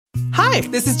Hi,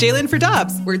 this is Jalen for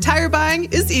Dobbs, where tire buying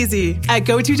is easy. At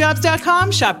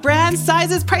GoToDobbs.com, shop brands,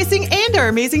 sizes, pricing, and our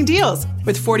amazing deals.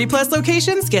 With 40-plus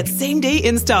locations, get same-day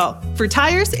install. For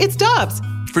tires, it's Dobbs.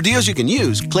 For deals you can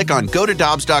use, click on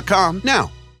GoToDobbs.com now.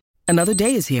 Another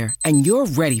day is here, and you're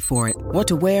ready for it. What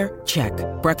to wear? Check.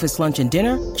 Breakfast, lunch, and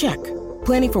dinner? Check.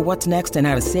 Planning for what's next and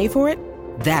how to save for it?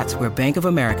 That's where Bank of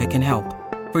America can help.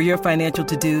 For your financial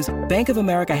to-dos, Bank of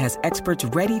America has experts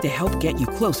ready to help get you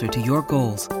closer to your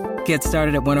goals. Get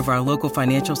started at one of our local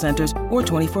financial centers or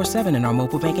 24/7 in our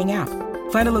mobile banking app.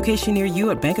 Find a location near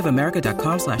you at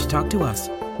bankofamerica.com/talktous.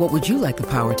 What would you like the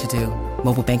power to do?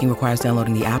 Mobile banking requires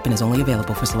downloading the app and is only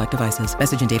available for select devices.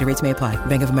 Message and data rates may apply.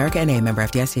 Bank of America N.A., member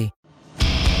FDIC.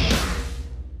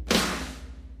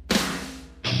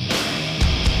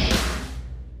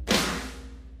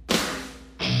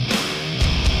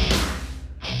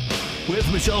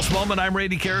 With Michelle Smallman, I'm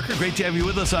Randy Carricker. Great to have you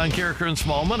with us on Carricker and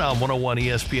Smallman on 101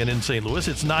 ESPN in St. Louis.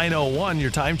 It's 9:01.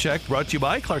 Your time check brought to you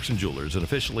by Clarkson Jewelers, an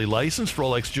officially licensed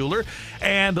Rolex jeweler.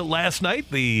 And last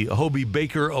night, the Hobie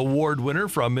Baker Award winner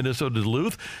from Minnesota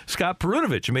Duluth, Scott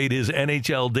Perunovich, made his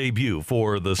NHL debut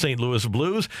for the St. Louis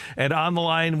Blues. And on the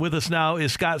line with us now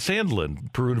is Scott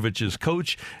Sandlin, Perunovich's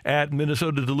coach at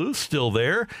Minnesota Duluth, still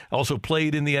there. Also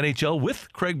played in the NHL with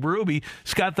Craig Berube.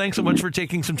 Scott, thanks so much for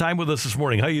taking some time with us this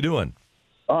morning. How you doing?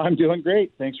 I'm doing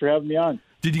great. Thanks for having me on.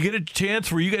 Did you get a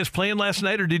chance? Were you guys playing last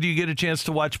night, or did you get a chance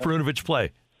to watch Perunovich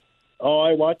play? Oh,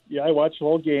 I watched the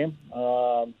whole game.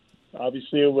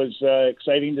 Obviously, it was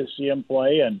exciting to see him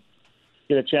play and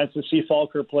get a chance to see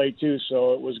Falker play too.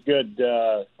 So it was good.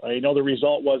 I know the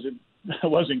result wasn't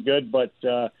good, but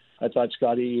I thought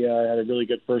Scotty had a really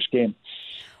good first game.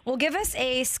 Well, give us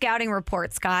a scouting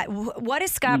report, Scott. What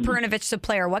is Scott Perunovich the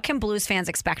player? What can Blues fans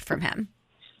expect from him?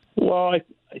 Well,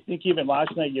 I think even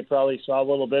last night you probably saw a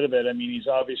little bit of it. I mean, he's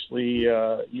obviously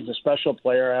he's a special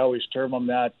player. I always term him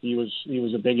that. He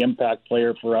was a big impact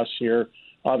player for us here.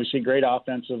 Obviously, great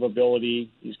offensive ability.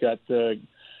 He's got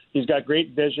great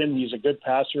vision. He's a good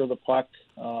passer of the puck.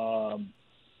 I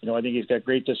think he's got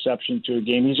great deception to a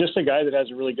game. He's just a guy that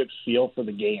has a really good feel for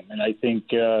the game, and I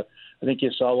think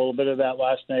you saw a little bit of that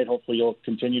last night. Hopefully, you'll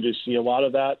continue to see a lot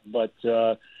of that, but.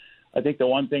 I think the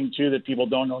one thing too that people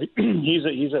don't know, he's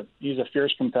a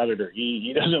fierce competitor.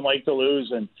 He doesn't like to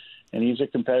lose, and he's a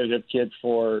competitive kid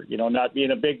for not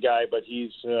being a big guy, but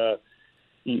he's got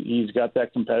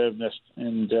that competitiveness,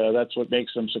 and that's what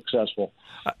makes him successful.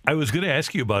 I was going to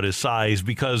ask you about his size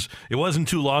because it wasn't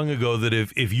too long ago that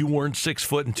if you weren't 6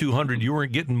 foot and 200, you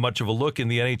weren't getting much of a look in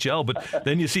the NHL. But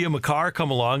then you see a Makar come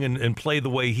along and play the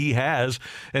way he has,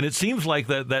 and it seems like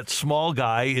that small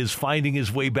guy is finding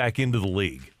his way back into the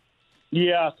league.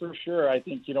 Yeah, for sure. I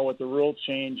think, with the rule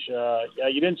change,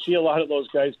 you didn't see a lot of those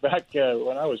guys back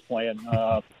when I was playing.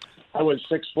 I was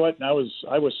 6 foot and I was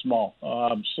small.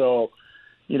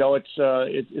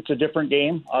 It's a different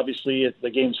game. Obviously, the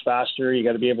game's faster. You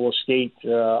got to be able to skate.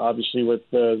 Obviously, with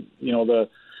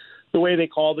the way they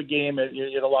call the game,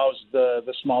 it allows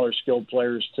the smaller skilled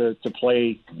players to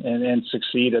play and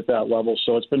succeed at that level.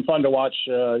 So it's been fun to watch,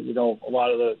 a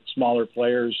lot of the smaller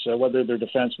players, whether they're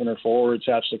defensemen or forwards,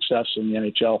 have success in the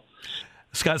NHL.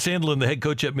 Scott Sandlin, the head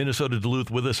coach at Minnesota Duluth,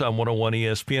 with us on 101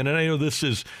 ESPN. And I know this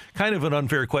is kind of an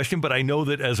unfair question, but I know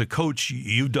that as a coach,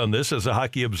 you've done this as a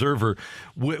hockey observer.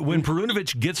 When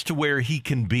Perunovich gets to where he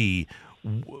can be,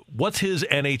 what's his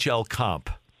NHL comp?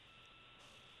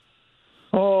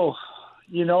 Oh,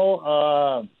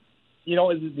 the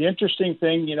interesting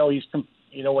thing, he's,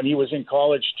 when he was in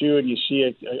college too, and you see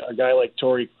a guy like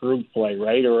Torrey Krug play,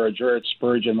 right, or a Jared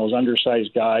Spurgeon, those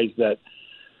undersized guys that,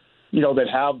 that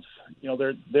have,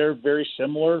 they're very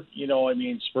similar.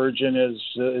 Spurgeon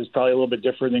is probably a little bit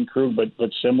different than Krug, but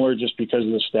similar just because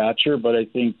of the stature. But I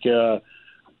think,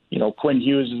 Quinn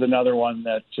Hughes is another one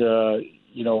that,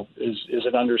 is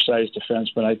an undersized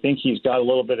defenseman. I think he's got a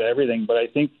little bit of everything, but I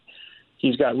think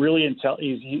he's got really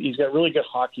he's got really good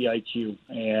hockey IQ,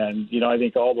 and I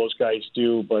think all those guys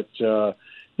do. But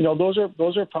those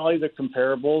are probably the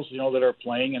comparables that are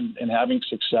playing and having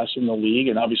success in the league.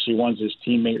 And obviously, one's his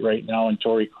teammate right now in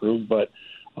Torrey Krug. But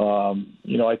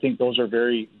I think those are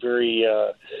very, very,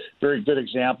 very good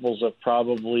examples of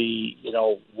probably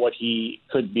what he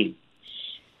could be.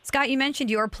 Scott, you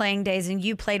mentioned your playing days, and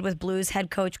you played with Blues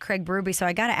head coach Craig Berube, so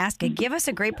I got to ask you, give us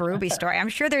a great Berube story. I'm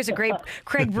sure there's a great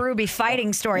Craig Berube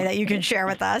fighting story that you can share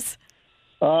with us.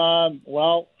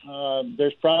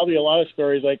 There's probably a lot of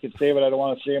stories I could say, but I don't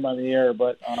want to say them on the air.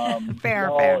 But fair.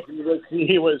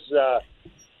 He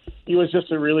was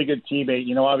just a really good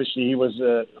teammate. Obviously he was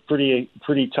a pretty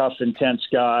tough, intense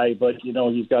guy, but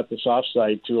he's got the soft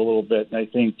side too a little bit, and I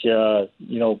think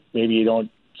maybe you don't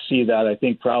see that. I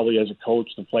think probably as a coach,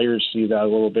 the players see that a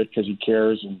little bit because he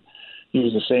cares, and he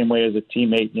was the same way as a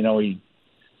teammate.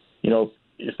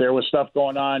 If there was stuff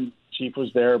going on, Chief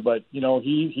was there, but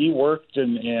he worked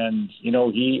and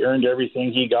he earned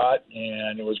everything he got,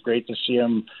 and it was great to see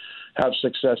him have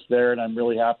success there, and I'm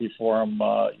really happy for him,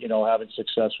 having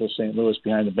success with St. Louis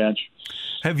behind the bench.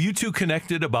 Have you two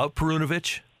connected about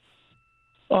Perunovich?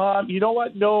 You know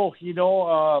what? No.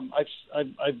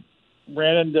 I've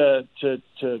ran into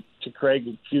to Craig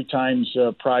a few times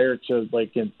prior to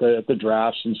at the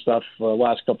drafts and stuff.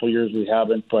 Last couple of years we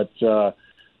haven't, but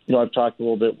I've talked a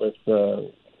little bit with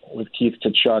Keith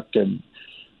Tkachuk, and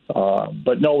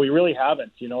but no, we really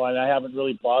haven't. And I haven't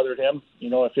really bothered him.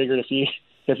 I figured if he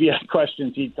had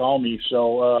questions, he'd call me.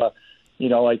 So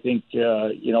I think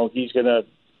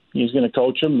he's gonna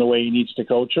coach him the way he needs to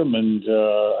coach him, and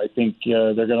I think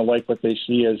they're gonna like what they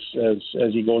see as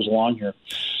he goes along here.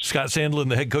 Scott Sandlin,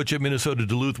 the head coach at Minnesota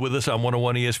Duluth, with us on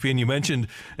 101 ESPN. You mentioned,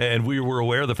 and we were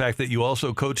aware of the fact that you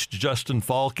also coached Justin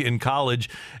Falk in college,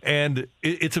 and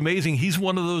it's amazing. He's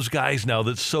one of those guys now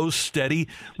that's so steady.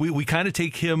 We kind of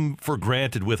take him for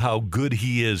granted with how good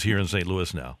he is here in St.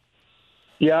 Louis now.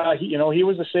 Yeah, he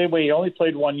was the same way. He only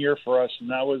played 1 year for us, and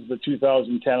that was the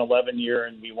 2010-11 year,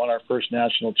 and we won our first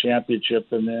national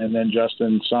championship, and then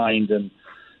Justin signed, and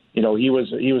he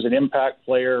was an impact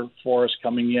player for us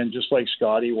coming in, just like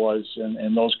Scotty was,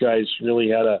 and those guys really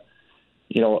had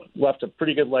left a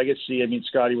pretty good legacy. I mean,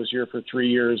 Scotty was here for 3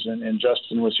 years, and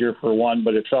Justin was here for 1,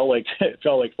 but it felt like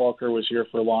Falker was here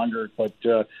for longer. But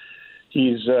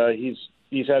he's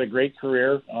had a great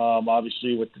career.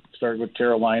 Obviously, started with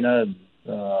Carolina, and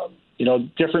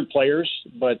different players,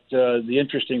 but the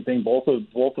interesting thing, both of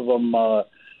them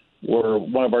were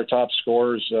one of our top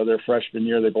scorers their freshman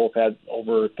year. They both had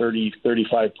over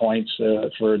 35 points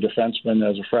for a defenseman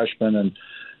as a freshman. And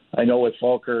I know with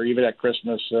Falker, even at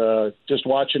Christmas, just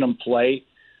watching him play,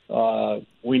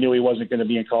 we knew he wasn't going to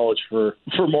be in college for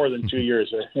more than 2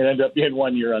 years. It ended up being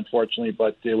 1 year, unfortunately,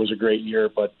 but it was a great year.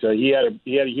 But he had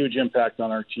a huge impact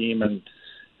on our team, and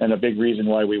a big reason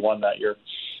why we won that year.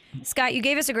 Scott, you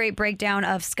gave us a great breakdown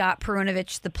of Scott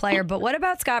Perunovich, the player, but what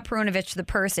about Scott Perunovich, the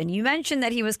person? You mentioned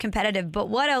that he was competitive, but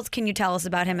what else can you tell us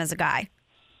about him as a guy?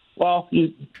 Well,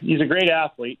 he's a great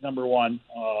athlete, number one.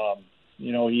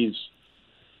 He's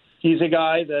a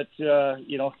guy that,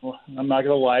 I'm not going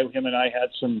to lie, him and I had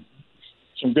some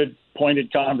good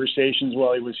pointed conversations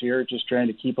while he was here, just trying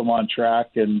to keep him on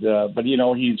track. And but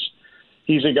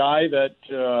he's a guy that,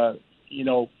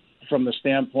 from the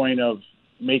standpoint of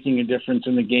making a difference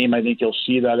in the game, I think you'll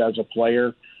see that as a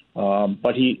player.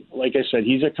 But like I said,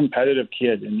 he's a competitive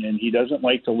kid, and he doesn't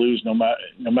like to lose no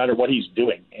matter what he's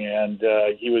doing. And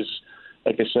he was,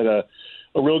 like I said, a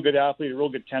real good athlete, a real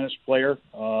good tennis player.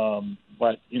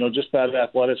 But just that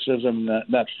athleticism,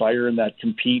 that fire, and that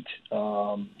compete,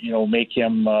 make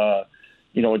him, a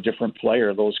different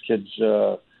player. Those kids,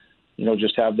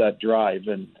 just have that drive.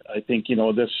 And I think,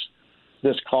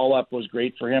 this call-up was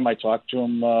great for him. I talked to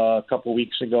him a couple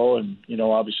weeks ago, and,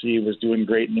 obviously he was doing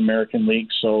great in the American League.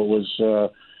 So it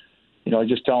was, I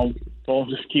just told him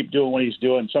to keep doing what he's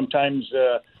doing. Sometimes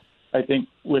I think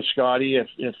with Scotty,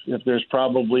 if there's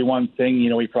probably one thing,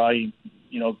 he probably,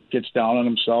 gets down on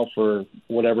himself or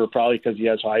whatever, probably because he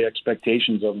has high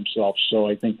expectations of himself. So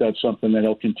I think that's something that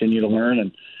he'll continue to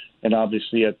learn. And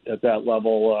obviously at that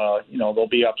level, there'll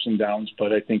be ups and downs,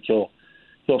 but I think he'll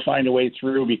find a way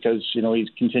through because, he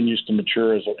continues to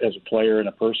mature as a player and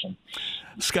a person.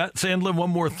 Scott Sandlin, one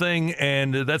more thing,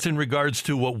 and that's in regards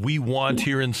to what we want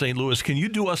here in St. Louis. Can you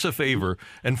do us a favor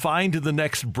and find the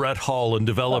next Brett Hull and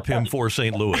develop him for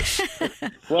St. Louis?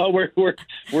 Well, we're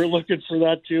looking for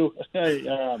that too.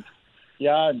 I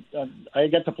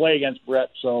get to play against Brett,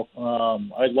 so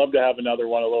I'd love to have another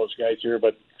one of those guys here,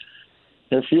 but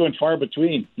they're few and far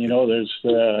between. There's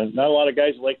not a lot of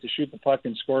guys that like to shoot the puck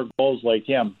and score goals like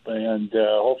him, and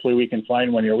hopefully we can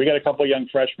find one here. We got a couple of young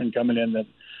freshmen coming in that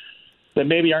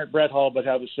maybe aren't Brett Hull but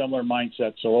have a similar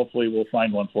mindset, so hopefully we'll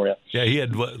find one for you. Yeah, he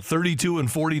had 32 and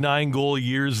 49 goal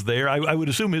years there. I would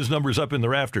assume his number's up in the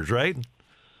rafters, right?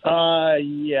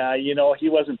 Yeah, he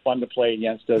wasn't fun to play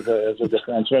against as a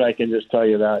defenseman. I can just tell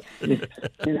you that.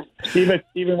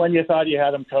 Even when you thought you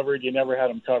had him covered, you never had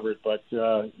him covered. But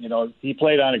he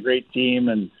played on a great team,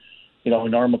 and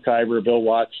Norm McIver, Bill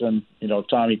Watson,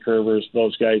 Tommy Curvers,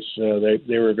 those guys,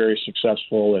 they were very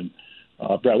successful, and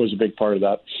Brett was a big part of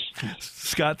that.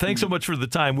 Scott, thanks so much for the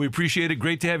time. We appreciate it.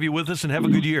 Great to have you with us, and have a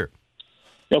good year.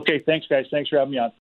 Okay, thanks, guys. Thanks for having me on.